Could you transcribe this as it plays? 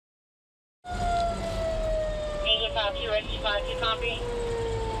5-2, rescue 5-2, copy.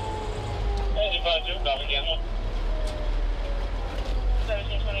 Rescue 5-2, copy, cancel.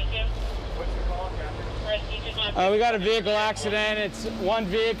 1722. What's your call, Captain? Rescue 252. We got a vehicle accident. It's one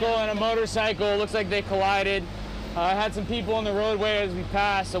vehicle and a motorcycle. Looks like they collided. I had some people on the roadway as we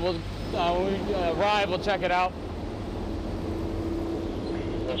passed, so we'll, when we arrive, we'll check it out.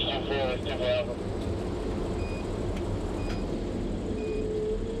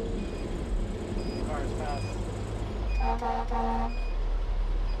 Cars passed.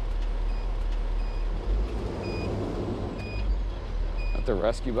 At the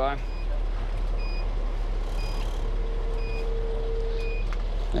rescue by.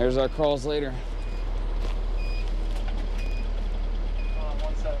 There's our calls later. Hold on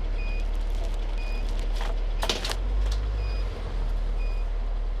 1 second.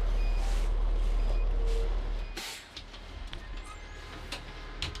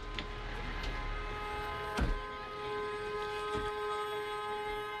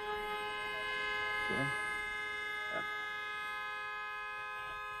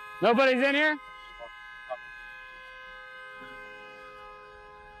 Nobody's in here?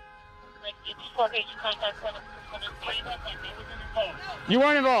 You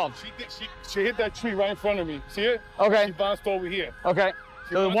weren't involved? She hit that tree right in front of me. See it? Okay. She bounced over here. Okay.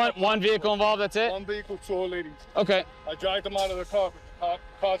 So one vehicle involved, that's it? One vehicle, 2 old ladies. Okay. I dragged them out of the car.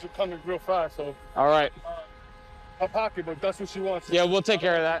 Cars were coming real fast, so. All right. Her pocket, but that's what she wants. Yeah, we'll take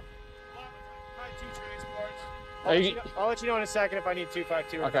care of that. I'll let you know in a second if I need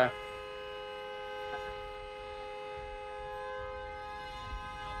 252. Okay.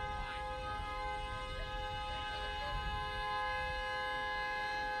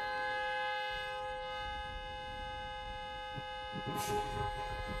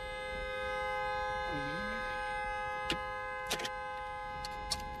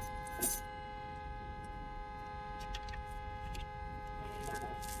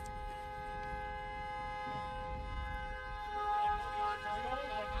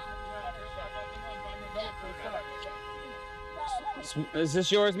 Is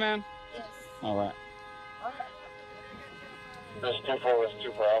this yours, ma'am? Yes. All right. That's 2-4, that's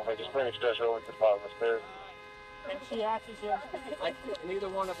 2-4 Alpha. Just bring a stretcher over to the bottom of the stairs. And she asks you. Neither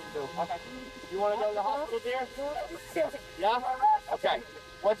one of them do. Okay. You want to go to the hospital, dear? Yeah? Okay.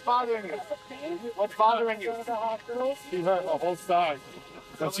 What's bothering you? What's bothering you? She hurt her whole side.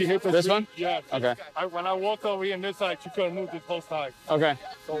 So she hit the This tree. one? Yeah. Okay. When I walked over here on this side, she couldn't move this whole side. Okay.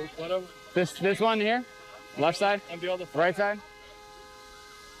 So whatever. This one here? Left side? And the other side. Right side?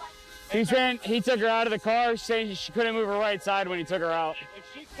 He's saying he took her out of the car, saying she couldn't move her right side when he took her out. If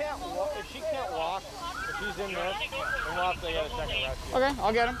she can't walk, if she's in there, then we'll have to get a second rescue. Okay,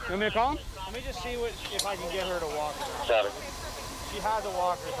 I'll get him. You want me to call him? Let me just see if I can get her to walk. Got it. She has a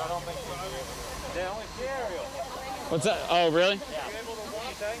walker, so I don't think she'll be able to. They only Creole. What's that? Oh, really? Yeah.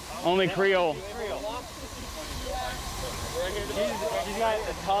 Only Creole. She's got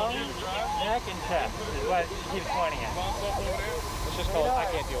the tongue, neck, and chest is what she keeps pointing at. Let's just call it, I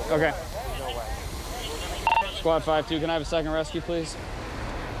can't deal with it. Okay. No way. Squad 5-2, can I have a second rescue, please?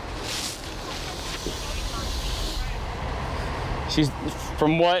 She's,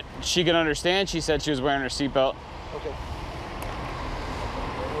 from what she can understand, she said she was wearing her seatbelt. Okay.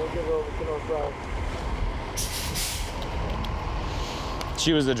 We'll give her over to North Drive.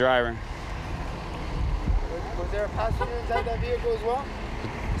 She was the driver. Was there a passenger inside that vehicle as well?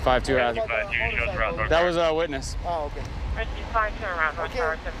 5-2 has it. That was a witness. Oh, okay. Rescue 5-2 around North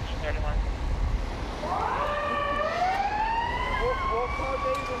Tower 1731. We'll call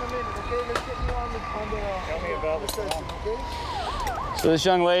Dave in a minute, okay? Let's get you on the Tell me about the session, okay? So this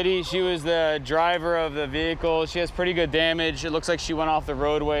young lady, she was the driver of the vehicle. She has pretty good damage. It looks like she went off the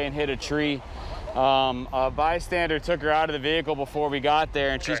roadway and hit a tree. A bystander took her out of the vehicle before we got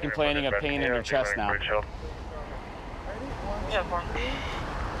there, and she's complaining of pain in her chest now. Yeah, for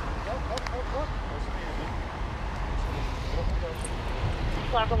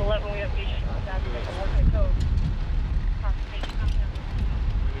Clock on the left when we have patient contact. We make a working code. Patient contact.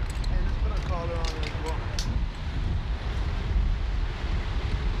 And just put a caller on it as well.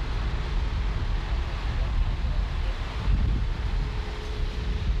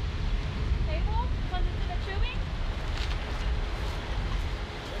 Table? Was it to the tubing?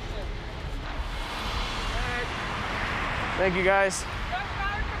 Thank you, guys. Drug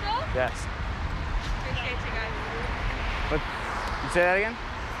powered for Bill? Yes. Appreciate you guys. But you say that again?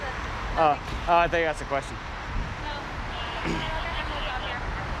 Oh, I think that's a question. No. I don't have no job here.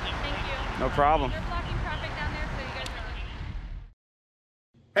 Thank you. No problem. They're blocking traffic down there, so you guys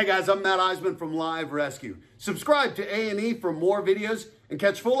are. Hey guys, I'm Matt Iseman from Live Rescue. Subscribe to A&E for more videos and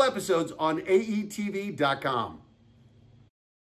catch full episodes on aetv.com.